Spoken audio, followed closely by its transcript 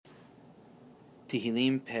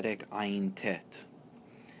Tehillim Perek Ayin Tet.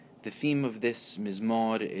 The theme of this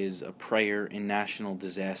Mizmor is a prayer in national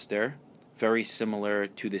disaster, very similar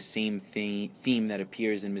to the same theme that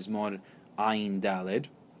appears in Mizmor Ayin Daled.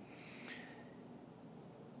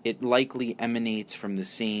 It likely emanates from the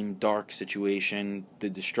same dark situation, the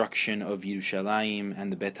destruction of Yerushalayim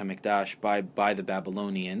and the Bet HaMikdash by the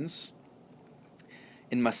Babylonians.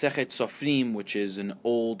 In Masechet Sofrim, which is an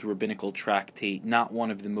old rabbinical tractate, not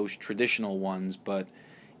one of the most traditional ones, but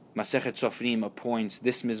Masechet Sofrim appoints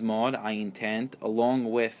this Mizmor, Ayin Tet,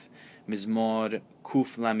 along with Mizmor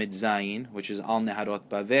Kuf Lamed Zayin, which is Al Neharot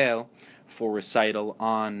Bavel, for recital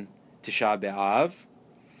on Tisha B'Av,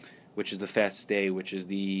 which is the fast day, which is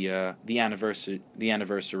the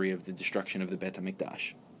anniversary of the destruction of the Bet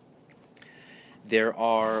HaMikdash. There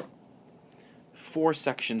are 4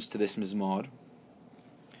 sections to this Mizmor.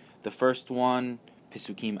 The first one,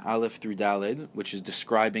 Pesukim Aleph through Daled, which is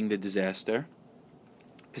describing the disaster.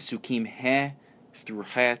 Pesukim He through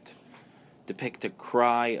Het depict a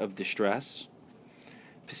cry of distress.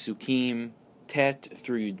 Pesukim Tet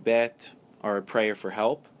through Yud Bet are a prayer for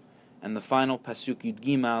help. And the final Pasuk Yud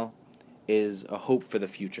Gimal is a hope for the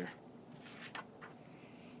future.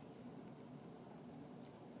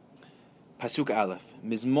 Pasuk Aleph,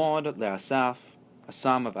 Mizmor le'Asaf, a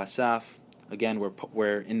psalm of Asaf. Again,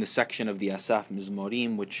 we're in the section of the Asaf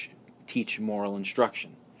Mizmorim, which teach moral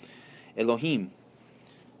instruction. Elohim,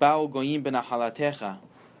 Ba'u goyim b'nachalatecha.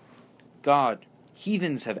 God,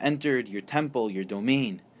 heathens have entered your temple, your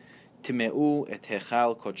domain. Timeu et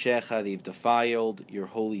hechal kodshecha, they've defiled your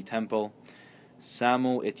holy temple.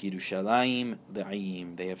 Samu et Yerushalayim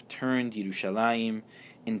le'ayim, they have turned Yerushalayim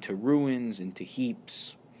into ruins, into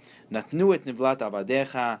heaps. Natnu et nivlat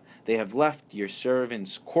avadecha, they have left your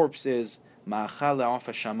servants' corpses. Ma'achal le'af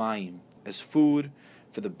hashamayim, as food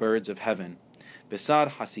for the birds of heaven. Besar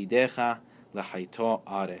hasidecha le'haito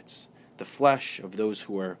aretz, the flesh of those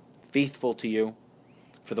who are faithful to you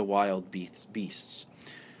for the wild beasts.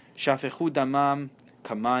 Shafechu damam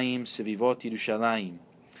kamayim sevivot Yerushalayim,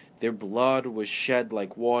 their blood was shed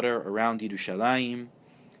like water around Yerushalayim,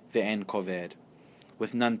 ve'en koved,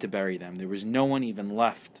 with none to bury them. There was no one even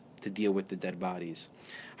left to deal with the dead bodies.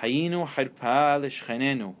 Hayinu harpa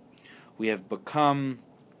l'shchenenu, we have become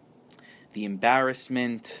the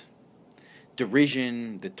embarrassment,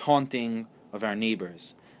 derision, the taunting of our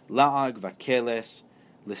neighbors. La'ag va'keles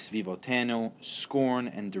l'svivotenu, scorn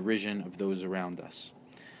and derision of those around us.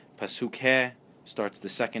 Pasuk He starts the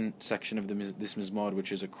second section of this Mizmor,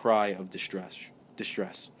 which is a cry of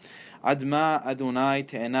distress. Adma Adonai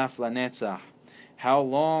te'enaf lanetzach, how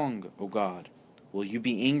long, O God, will you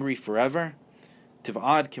be angry forever?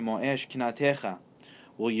 Tiv'ad kemo esh kinatecha,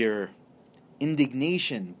 will your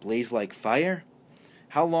indignation blaze like fire?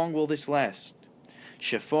 How long will this last?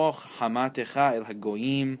 Shefoch hamatecha el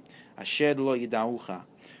hagoyim asher lo yidaucha,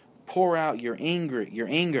 pour out your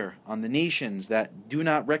anger on the nations that do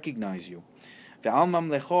not recognize you. Ve'al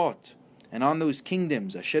mamlechot, and on those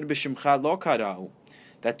kingdoms asher b'shimcha lo kara'u,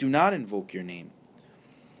 that do not invoke your name.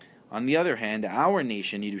 On the other hand, our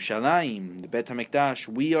nation, Yerushalayim, the Bet HaMikdash,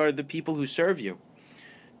 we are the people who serve you.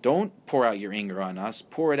 Don't pour out your anger on us,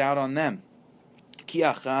 pour it out on them. Ki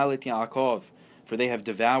achal et Yaakov, for they have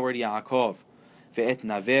devoured Yaakov. Ve'et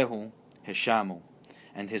navehu heshamu,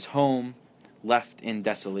 and his home left in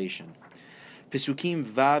desolation. Pesukim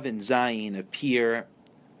Vav and Zayin appear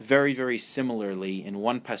very, very similarly in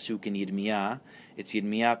one pasuk in Yirmiyah. It's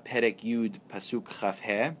Yirmiyah Perek Yud Pasuk Chaf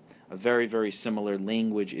He. A very, very similar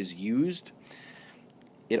language is used.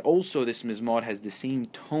 It also, this Mizmor, has the same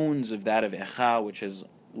tones of that of Echa, which has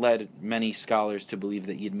led many scholars to believe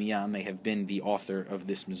that Yirmiyah may have been the author of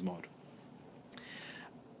this Mizmor.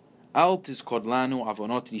 Al tizkor lanu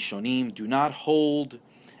avonot rishonim, do not hold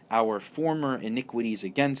our former iniquities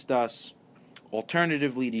against us.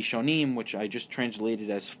 Alternatively, rishonim, which I just translated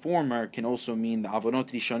as former, can also mean the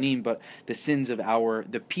avonot rishonim, but the sins of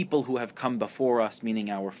the people who have come before us, meaning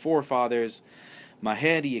our forefathers.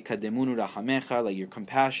 Maher yekademunu rahamecha, let your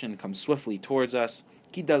compassion come swiftly towards us.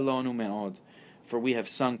 Kidalonu me'od, for we have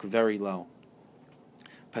sunk very low.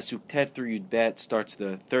 Pasuk Tet through Yud Bet starts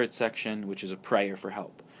the third section, which is a prayer for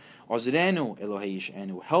help. Ozrenu Elohei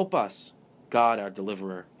Yish'enu, help us, God our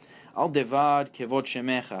deliverer. Al devad kevod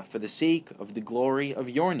shemecha, for the sake of the glory of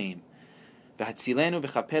your name. V'hatzilenu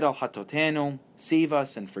v'chaper al hatotenu, save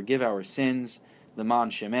us and forgive our sins.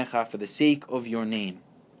 Leman shemecha, for the sake of your name.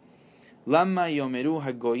 Lama yomeru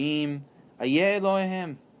hagoyim ayeh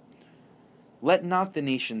Elohem, let not the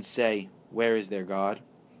nations say, where is their God?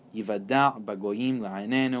 Yivada' bagoyim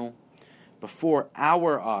la'anenu, before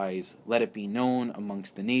our eyes let it be known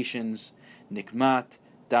amongst the nations. Nikmat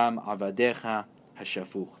dam avadecha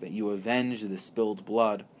hashafuch, that you avenge the spilled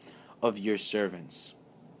blood of your servants.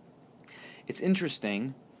 It's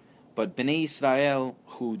interesting, but Bnei Israel,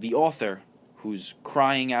 the author, who's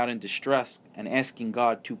crying out in distress and asking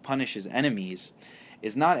God to punish his enemies,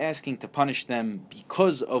 is not asking to punish them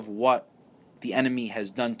because of what the enemy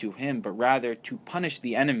has done to him, but rather to punish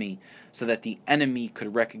the enemy so that the enemy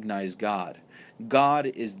could recognize God. God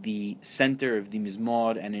is the center of the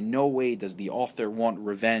Mizmor, and in no way does the author want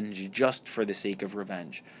revenge just for the sake of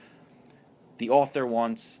revenge. The author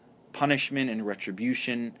wants punishment and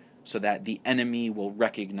retribution so that the enemy will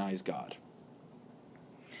recognize God.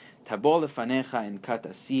 Tabol lefanecha in kat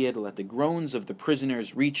asir, let the groans of the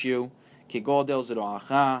prisoners reach you. Kegodel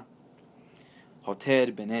zeroacha,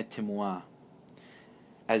 hoter benet timua.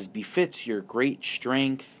 As befits your great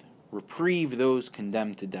strength, reprieve those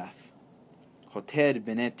condemned to death. Hoter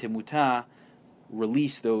benet timuta,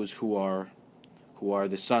 release those who are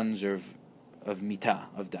the sons of mita,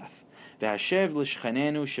 of death. V'hashev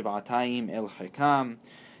l'shchanenu shiv'atayim el chekam,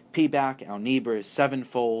 pay back our neighbors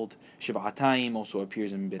sevenfold. Shiv'atayim also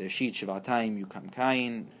appears in Bereshit. Shiv'atayim yukam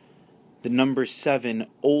kain. The number 7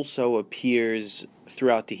 also appears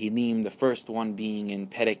throughout the Tehillim, the first one being in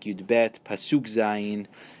Perek Yudbet, Pasuk Zayin,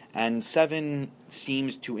 and 7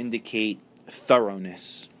 seems to indicate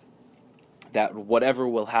thoroughness, that whatever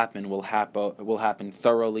will happen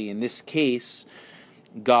thoroughly. In this case,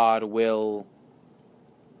 God will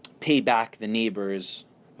pay back the neighbors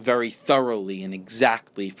very thoroughly and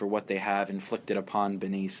exactly for what they have inflicted upon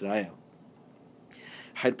Bnei Israel.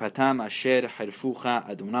 Harpatam asher harfucha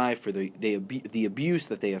Adonai, for the abuse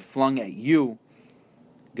that they have flung at you,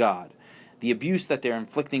 God. The abuse that they're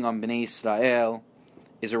inflicting on Bnei Israel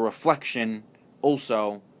is a reflection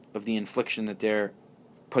also of the infliction that they're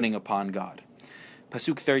putting upon God.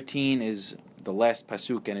 Pasuk 13 is the last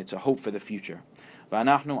pasuk, and it's a hope for the future.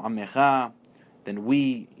 V'anachnu amecha, then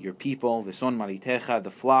we, your people, v'son malitecha,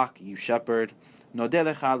 the flock, you shepherd,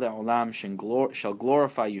 nodelecha le'olam, shall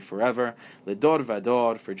glorify you forever, ledor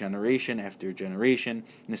vador, for generation after generation,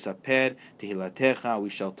 nisaper tehilatecha, we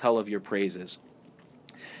shall tell of your praises.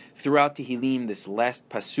 Throughout Tehillim, this last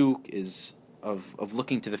pasuk is of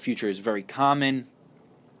looking to the future is very common.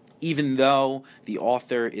 Even though the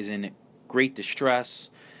author is in great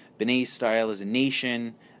distress, Bnei Israel as a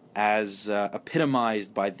nation, as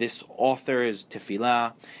epitomized by this author's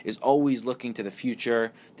tefillah, is always looking to the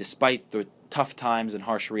future, despite the tough times and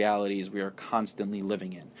harsh realities we are constantly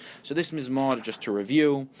living in. So this Mizmor, just to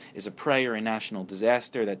review, is a prayer in national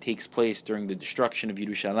disaster that takes place during the destruction of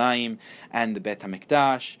Yerushalayim and the Beit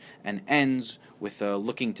HaMikdash, and ends with a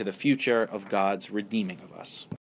looking to the future of God's redeeming of us.